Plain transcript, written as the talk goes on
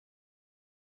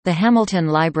The Hamilton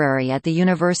Library at the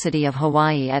University of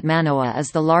Hawaii at Manoa is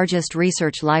the largest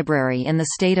research library in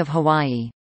the state of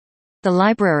Hawaii. The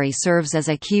library serves as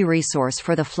a key resource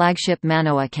for the flagship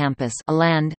Manoa campus, a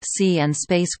land, sea and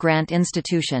space grant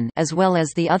institution, as well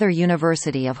as the other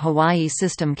University of Hawaii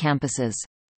system campuses.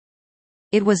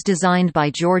 It was designed by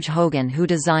George Hogan, who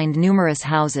designed numerous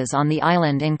houses on the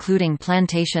island including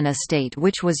Plantation Estate,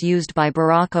 which was used by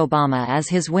Barack Obama as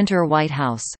his winter White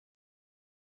House.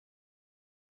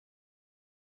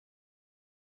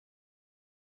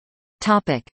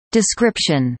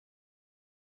 Description.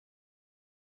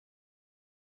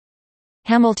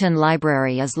 Hamilton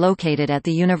Library is located at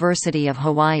the University of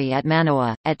Hawaii at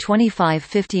Manoa, at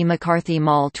 2550 McCarthy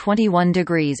Mall, 21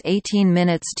 degrees 18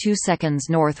 minutes 2 seconds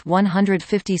north,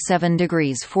 157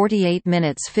 degrees 48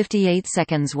 minutes 58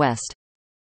 seconds west.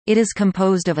 It is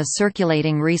composed of a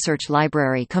circulating research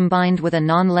library combined with a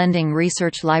non-lending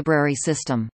research library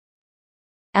system.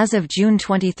 As of June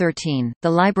 2013, the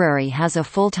library has a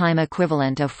full-time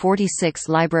equivalent of 46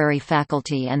 library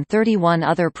faculty and 31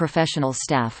 other professional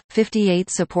staff, 58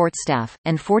 support staff,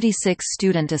 and 46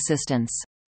 student assistants.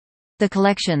 The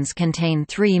collections contain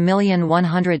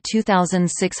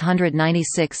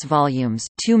 3,102,696 volumes,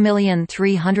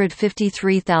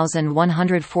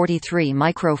 2,353,143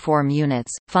 microform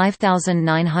units,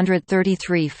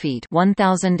 5,933 feet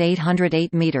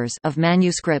 (1,808 meters) of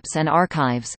manuscripts and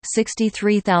archives,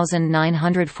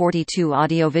 63,942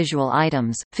 audiovisual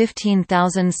items,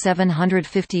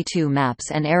 15,752 maps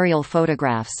and aerial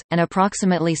photographs, and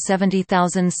approximately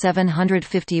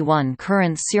 70,751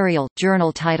 current serial,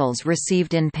 journal titles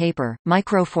received in paper,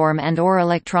 microform and/or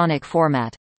electronic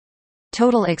format.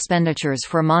 Total expenditures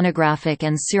for monographic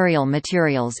and serial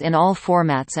materials in all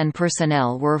formats and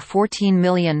personnel were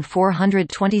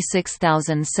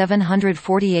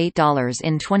 $14,426,748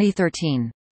 in 2013.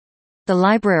 The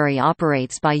library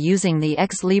operates by using the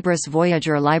Ex Libris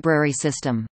Voyager library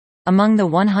system. Among the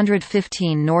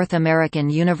 115 North American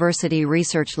University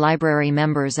Research Library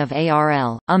members of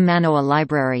ARL, Manoa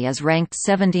Library is ranked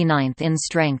 79th in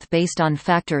strength based on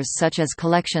factors such as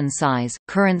collection size,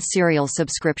 current serial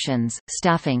subscriptions,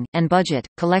 staffing, and budget.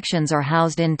 Collections are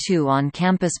housed in two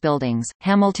on-campus buildings,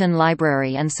 Hamilton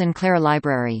Library and Sinclair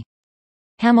Library.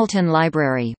 Hamilton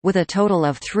Library, with a total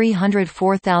of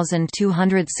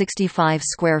 304,265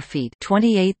 square feet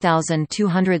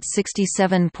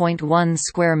 (28,267.1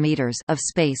 square meters) of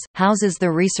space, houses the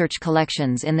research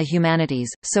collections in the humanities,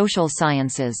 social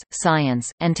sciences,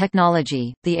 science, and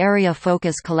technology, the area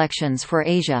focus collections for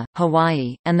Asia,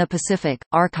 Hawaii, and the Pacific,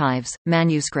 archives,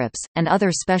 manuscripts, and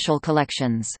other special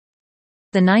collections.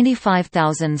 The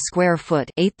 95,000 square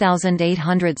foot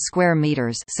 (8,800 square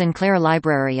meters) Sinclair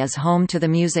Library is home to the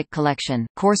Music Collection,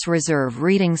 Course Reserve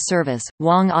Reading Service,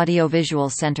 Wong Audiovisual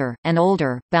Center, and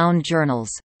older, bound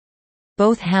journals.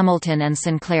 Both Hamilton and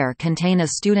Sinclair contain a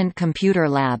student computer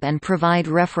lab and provide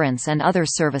reference and other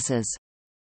services.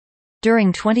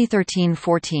 During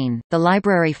 2013–14, the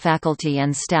library faculty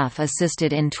and staff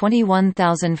assisted in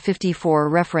 21,054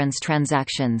 reference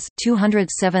transactions,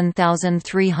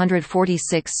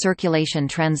 207,346 circulation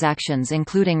transactions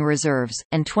including reserves,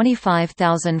 and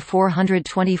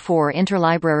 25,424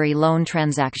 interlibrary loan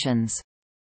transactions.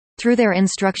 Through their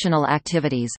instructional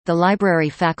activities, the library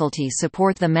faculty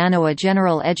support the Manoa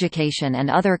general education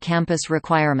and other campus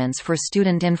requirements for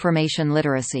student information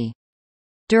literacy.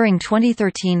 During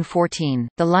 2013–14,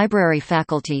 the library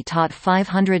faculty taught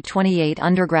 528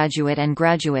 undergraduate and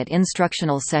graduate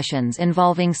instructional sessions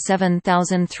involving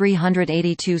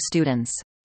 7,382 students.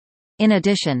 In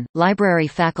addition, library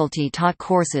faculty taught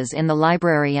courses in the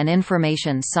Library and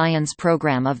Information Science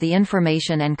program of the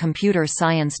Information and Computer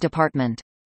Science Department.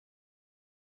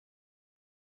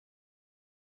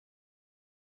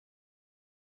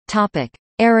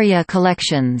 Area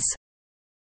collections.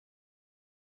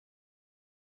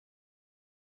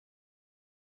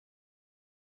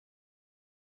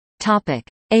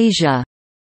 Asia.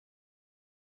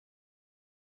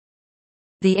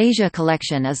 The Asia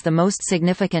Collection is the most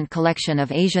significant collection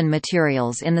of Asian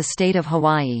materials in the state of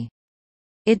Hawaii.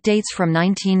 It dates from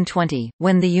 1920,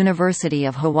 when the University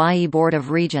of Hawaii Board of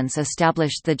Regents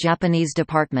established the Japanese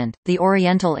department. The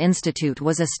Oriental Institute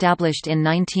was established in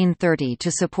 1930 to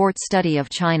support study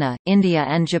of China, India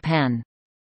and Japan.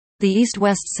 The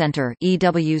East-West Center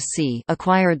 (EWC)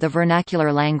 acquired the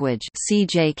vernacular language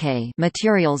 (CJK)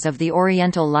 materials of the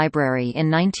Oriental Library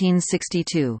in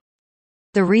 1962.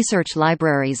 The research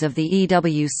libraries of the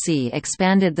EWC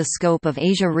expanded the scope of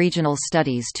Asia regional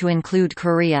studies to include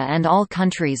Korea and all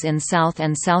countries in South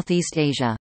and Southeast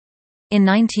Asia. In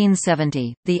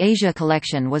 1970, the Asia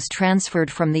collection was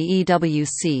transferred from the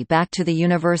EWC back to the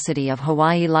University of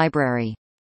Hawaii Library.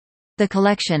 The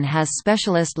collection has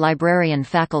specialist librarian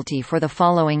faculty for the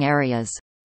following areas.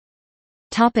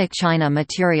 China.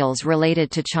 Materials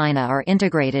related to China are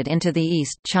integrated into the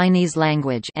East Chinese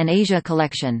language and Asia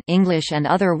collection English and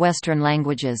other Western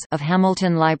languages of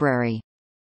Hamilton Library.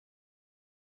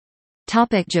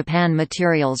 Japan.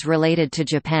 Materials related to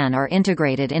Japan are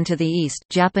integrated into the East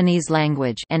Japanese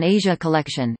language and Asia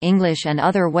collection English and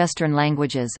other Western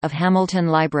languages of Hamilton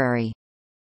Library.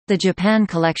 The Japan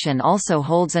collection also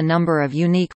holds a number of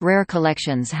unique, rare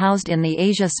collections housed in the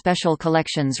Asia Special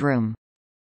Collections Room.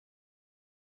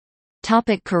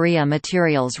 Korea.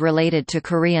 Materials related to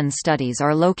Korean studies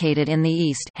are located in the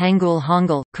East Hangul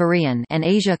Hangul, Korean and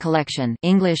Asia collection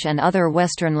English and other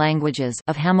Western languages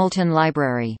of Hamilton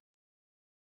Library.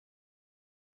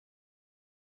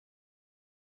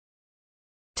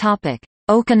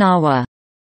 Okinawa.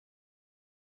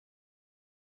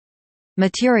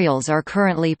 Materials are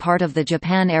currently part of the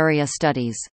Japan Area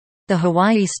Studies. The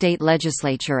Hawaii State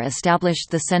Legislature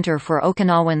established the Center for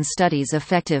Okinawan Studies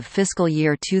effective fiscal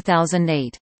year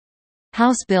 2008.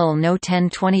 House Bill No.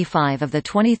 1025 of the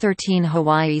 2013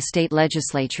 Hawaii State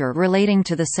Legislature relating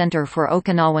to the Center for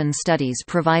Okinawan Studies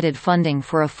provided funding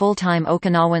for a full-time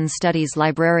Okinawan Studies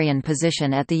librarian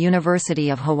position at the University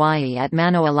of Hawaii at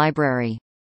Manoa Library.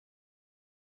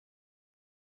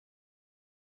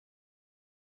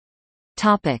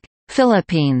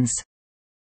 Philippines.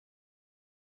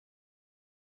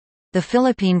 The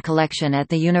Philippine Collection at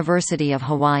the University of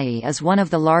Hawaii is one of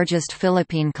the largest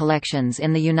Philippine collections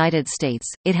in the United States.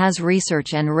 It has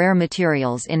research and rare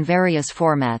materials in various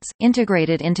formats,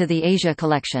 integrated into the Asia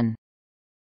collection.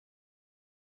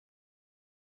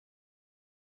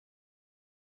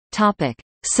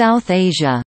 South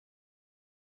Asia.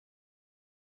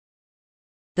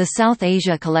 The South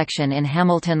Asia collection in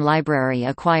Hamilton Library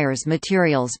acquires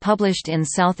materials published in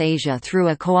South Asia through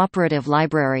a Cooperative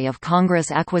Library of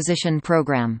Congress acquisition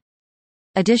program.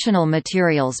 Additional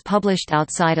materials published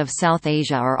outside of South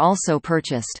Asia are also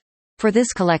purchased. For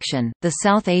this collection, the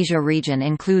South Asia region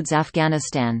includes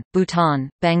Afghanistan, Bhutan,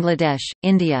 Bangladesh,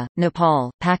 India,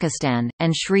 Nepal, Pakistan,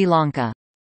 and Sri Lanka.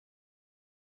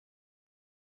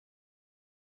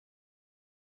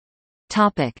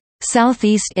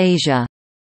 Southeast Asia.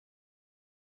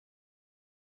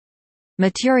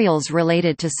 Materials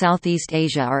related to Southeast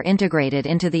Asia are integrated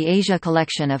into the Asia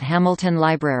collection of Hamilton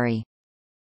Library.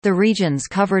 The regions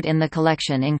covered in the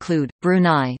collection include,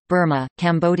 Brunei, Burma,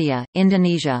 Cambodia,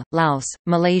 Indonesia, Laos,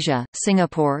 Malaysia,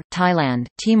 Singapore, Thailand,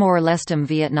 Timor-Leste,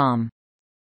 Vietnam.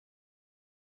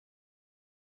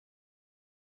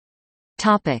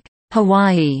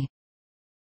 Hawaii.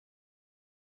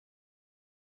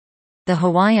 The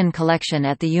Hawaiian Collection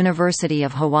at the University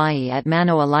of Hawaii at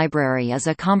Manoa Library is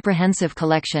a comprehensive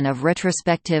collection of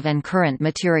retrospective and current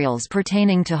materials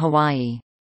pertaining to Hawaii.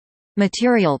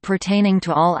 Material pertaining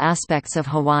to all aspects of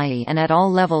Hawaii and at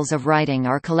all levels of writing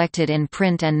are collected in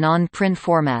print and non-print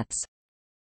formats.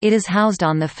 It is housed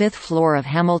on the fifth floor of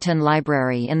Hamilton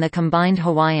Library in the combined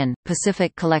Hawaiian,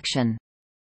 Pacific collection.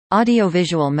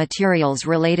 Audiovisual materials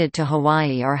related to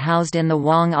Hawaii are housed in the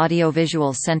Wong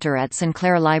Audiovisual Center at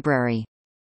Sinclair Library.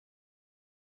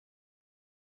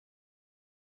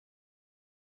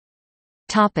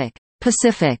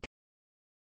 Pacific.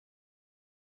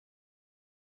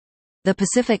 The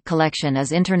Pacific Collection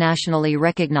is internationally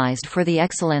recognized for the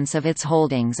excellence of its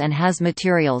holdings and has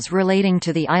materials relating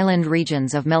to the island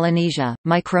regions of Melanesia,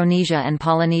 Micronesia and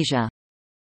Polynesia.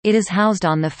 It is housed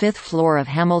on the fifth floor of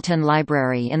Hamilton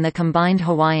Library in the combined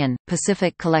Hawaiian,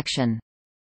 Pacific collection.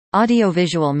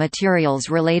 Audiovisual materials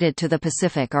related to the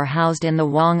Pacific are housed in the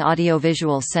Wong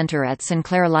Audiovisual Center at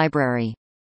Sinclair Library.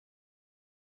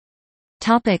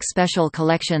 Special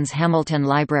collections. Hamilton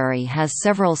Library has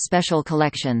several special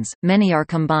collections, many are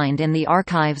combined in the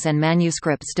Archives and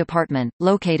Manuscripts Department,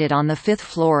 located on the fifth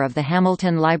floor of the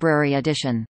Hamilton Library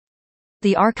Addition.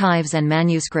 The Archives and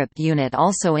Manuscript Unit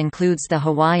also includes the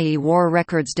Hawaii War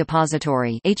Records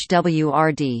Depository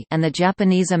 (HWRD) and the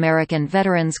Japanese American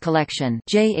Veterans Collection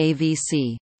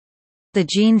 (JAVC). The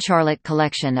Jean Charlotte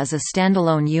Collection is a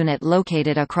standalone unit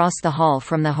located across the hall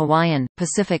from the Hawaiian,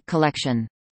 Pacific Collection.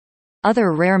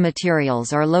 Other rare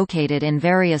materials are located in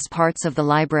various parts of the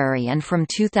library and from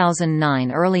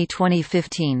 2009–early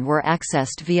 2015 were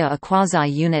accessed via a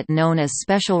quasi-unit known as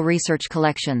Special Research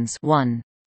Collections 1.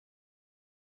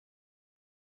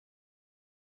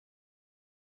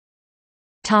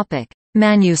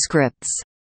 Manuscripts.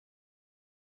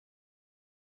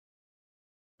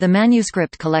 The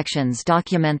manuscript collections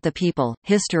document the people,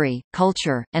 history,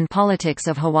 culture, and politics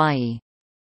of Hawaii.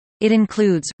 It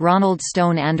includes, Ronald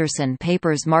Stone Anderson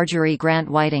Papers, Marjorie Grant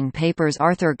Whiting Papers,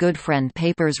 Arthur Goodfriend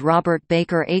Papers, Robert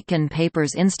Baker Aitken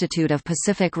Papers, Institute of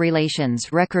Pacific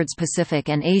Relations Records, Pacific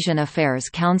and Asian Affairs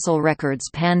Council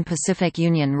Records, Pan-Pacific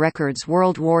Union Records,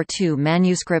 World War II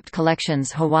Manuscript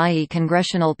Collections, Hawaii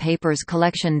Congressional Papers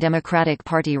Collection, Democratic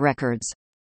Party Records.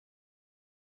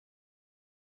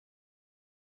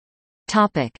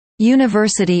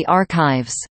 University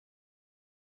archives.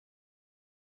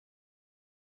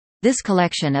 This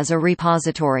collection is a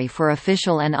repository for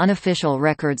official and unofficial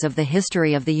records of the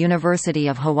history of the University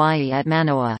of Hawaii at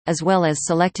Manoa, as well as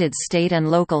selected state and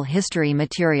local history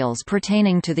materials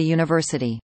pertaining to the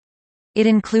university. It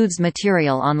includes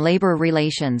material on labor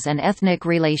relations and ethnic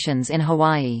relations in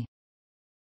Hawaii.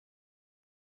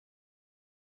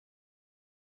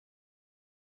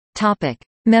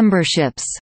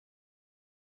 Memberships.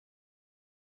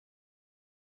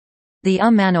 The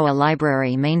Manoa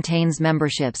Library maintains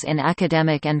memberships in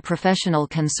academic and professional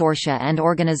consortia and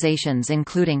organizations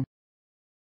including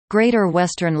Greater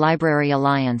Western Library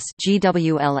Alliance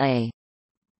 (GWLA),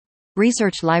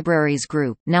 Research Libraries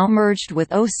Group, now merged with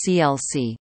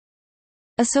OCLC,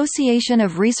 Association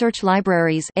of Research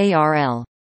Libraries (ARL),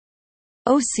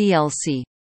 OCLC,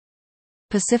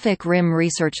 Pacific Rim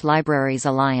Research Libraries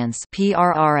Alliance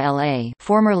 (PRRLA),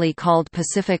 formerly called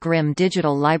Pacific Rim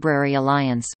Digital Library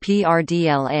Alliance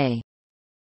 (PRDLA).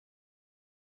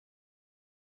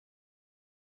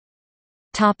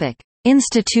 Topic: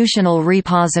 Institutional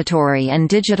repository and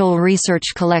digital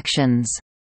research collections.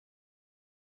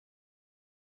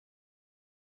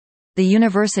 The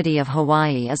University of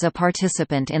Hawaii is a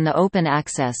participant in the open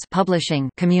access publishing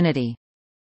community.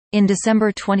 In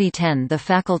December 2010, the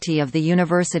faculty of the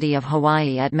University of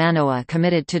Hawaii at Manoa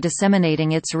committed to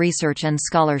disseminating its research and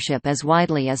scholarship as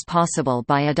widely as possible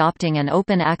by adopting an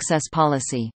open access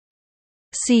policy.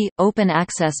 See Open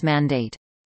Access Mandate.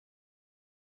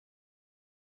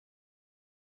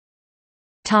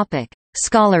 Topic: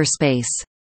 ScholarSpace.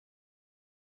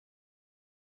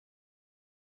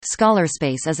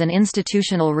 ScholarSpace is an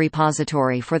institutional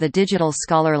repository for the digital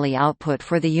scholarly output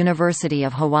for the University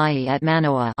of Hawaii at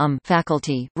Manoa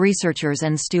faculty, researchers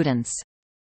and students.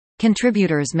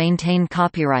 Contributors maintain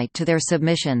copyright to their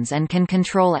submissions and can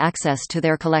control access to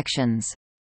their collections.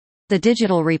 The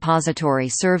digital repository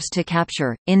serves to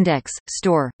capture, index,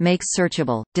 store, make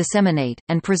searchable, disseminate,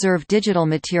 and preserve digital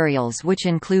materials which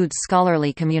includes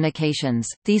scholarly communications,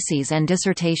 theses and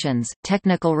dissertations,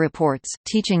 technical reports,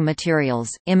 teaching materials,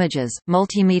 images,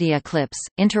 multimedia clips,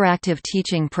 interactive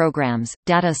teaching programs,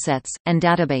 data sets, and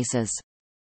databases.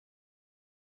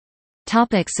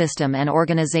 Topic: System and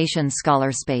organization.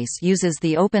 ScholarSpace uses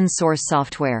the open-source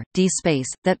software, DSpace,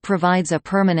 that provides a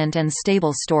permanent and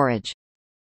stable storage.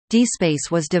 DSpace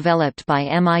was developed by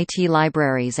MIT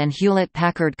Libraries and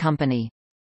Hewlett-Packard Company.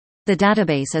 The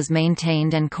database is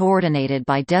maintained and coordinated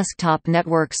by Desktop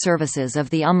Network Services of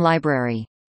the Library.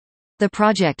 The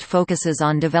project focuses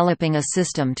on developing a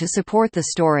system to support the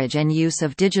storage and use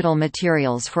of digital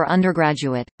materials for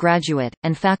undergraduate, graduate,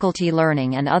 and faculty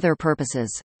learning and other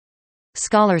purposes.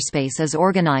 ScholarSpace is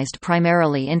organized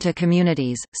primarily into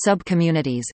communities,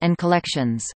 sub-communities, and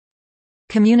collections.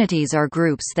 Communities are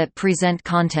groups that present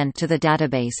content to the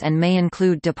database and may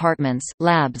include departments,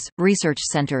 labs, research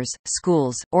centers,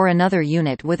 schools, or another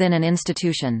unit within an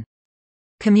institution.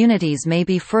 Communities may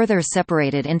be further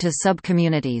separated into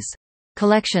sub-communities.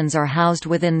 Collections are housed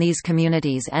within these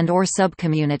communities and/or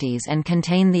sub-communities and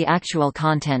contain the actual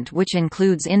content, which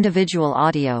includes individual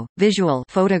audio, visual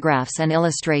photographs and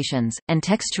illustrations, and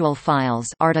textual files,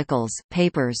 articles,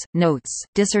 papers, notes,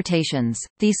 dissertations,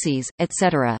 theses,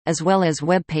 etc., as well as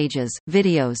web pages,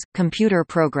 videos, computer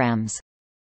programs.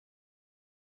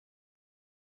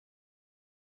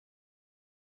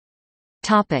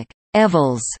 Topic: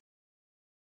 eVols.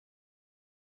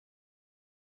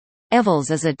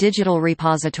 eVols is a digital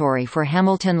repository for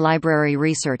Hamilton Library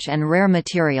research and rare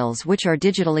materials which are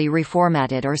digitally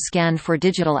reformatted or scanned for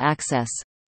digital access.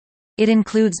 It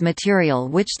includes material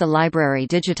which the library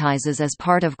digitizes as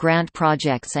part of grant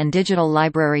projects and digital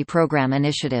library program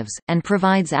initiatives, and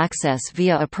provides access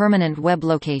via a permanent web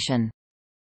location.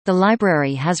 The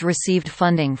library has received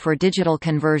funding for digital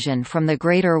conversion from the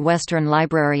Greater Western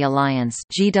Library Alliance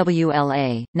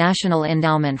 (GWLA), National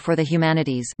Endowment for the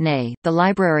Humanities (NEH), the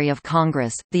Library of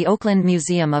Congress, the Oakland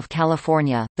Museum of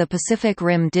California, the Pacific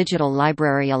Rim Digital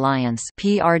Library Alliance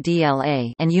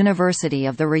 (PRDLA), and University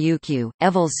of the Ryukyu.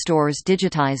 eVols stores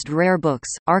digitized rare books,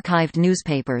 archived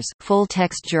newspapers,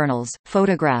 full-text journals,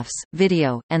 photographs,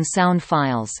 video, and sound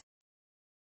files.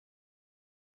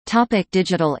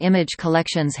 Digital image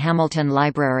collections. Hamilton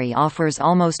Library offers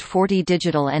almost 40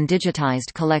 digital and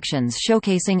digitized collections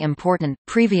showcasing important,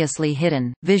 previously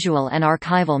hidden, visual and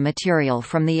archival material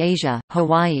from the Asia,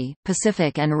 Hawaii,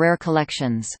 Pacific and rare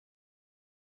collections.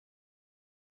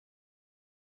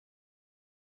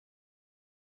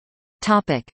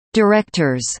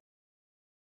 Directors.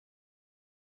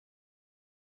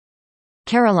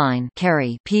 Caroline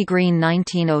Carey P. Green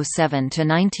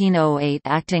 1907–1908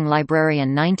 Acting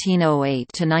Librarian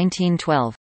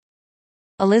 1908–1912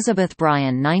 Elizabeth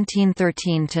Bryan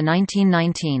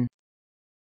 1913–1919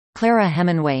 Clara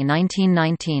Hemingway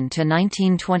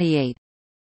 1919–1928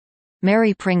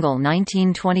 Mary Pringle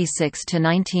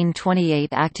 1926–1928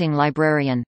 Acting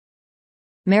Librarian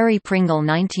Mary Pringle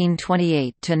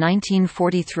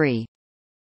 1928–1943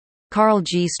 Carl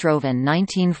G. Stroven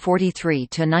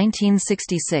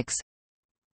 1943–1966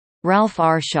 Ralph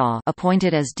R. Shaw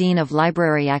appointed as Dean of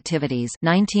Library Activities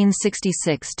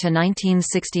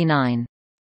 1966–1969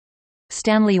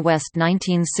 Stanley West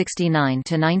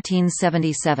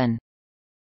 1969–1977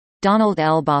 Donald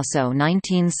L. Basso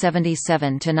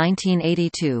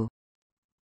 1977–1982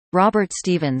 Robert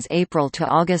Stevens April to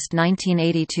August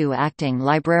 1982 Acting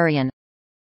Librarian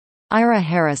Ira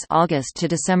Harris August to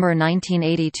December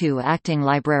 1982 Acting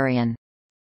Librarian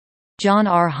John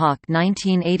R. Hawk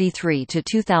 1983 to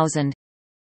 2000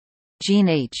 Jean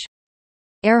H.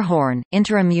 Airhorn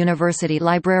Interim University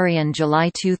Librarian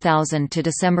July 2000 to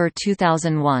December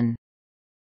 2001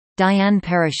 Diane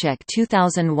Parashek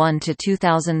 2001 to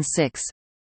 2006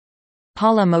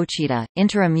 Paula Mochida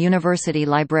Interim University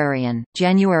Librarian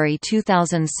January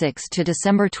 2006 to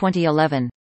December 2011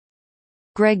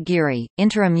 Greg Geary,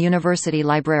 Interim University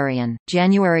Librarian,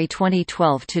 January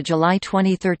 2012 to July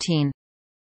 2013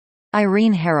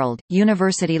 Irene Harold,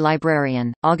 University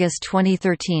Librarian, August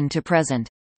 2013 to present.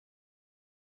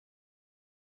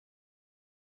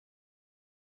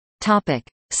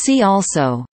 See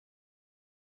also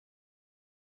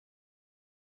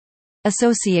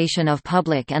Association of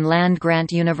Public and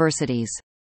Land-Grant Universities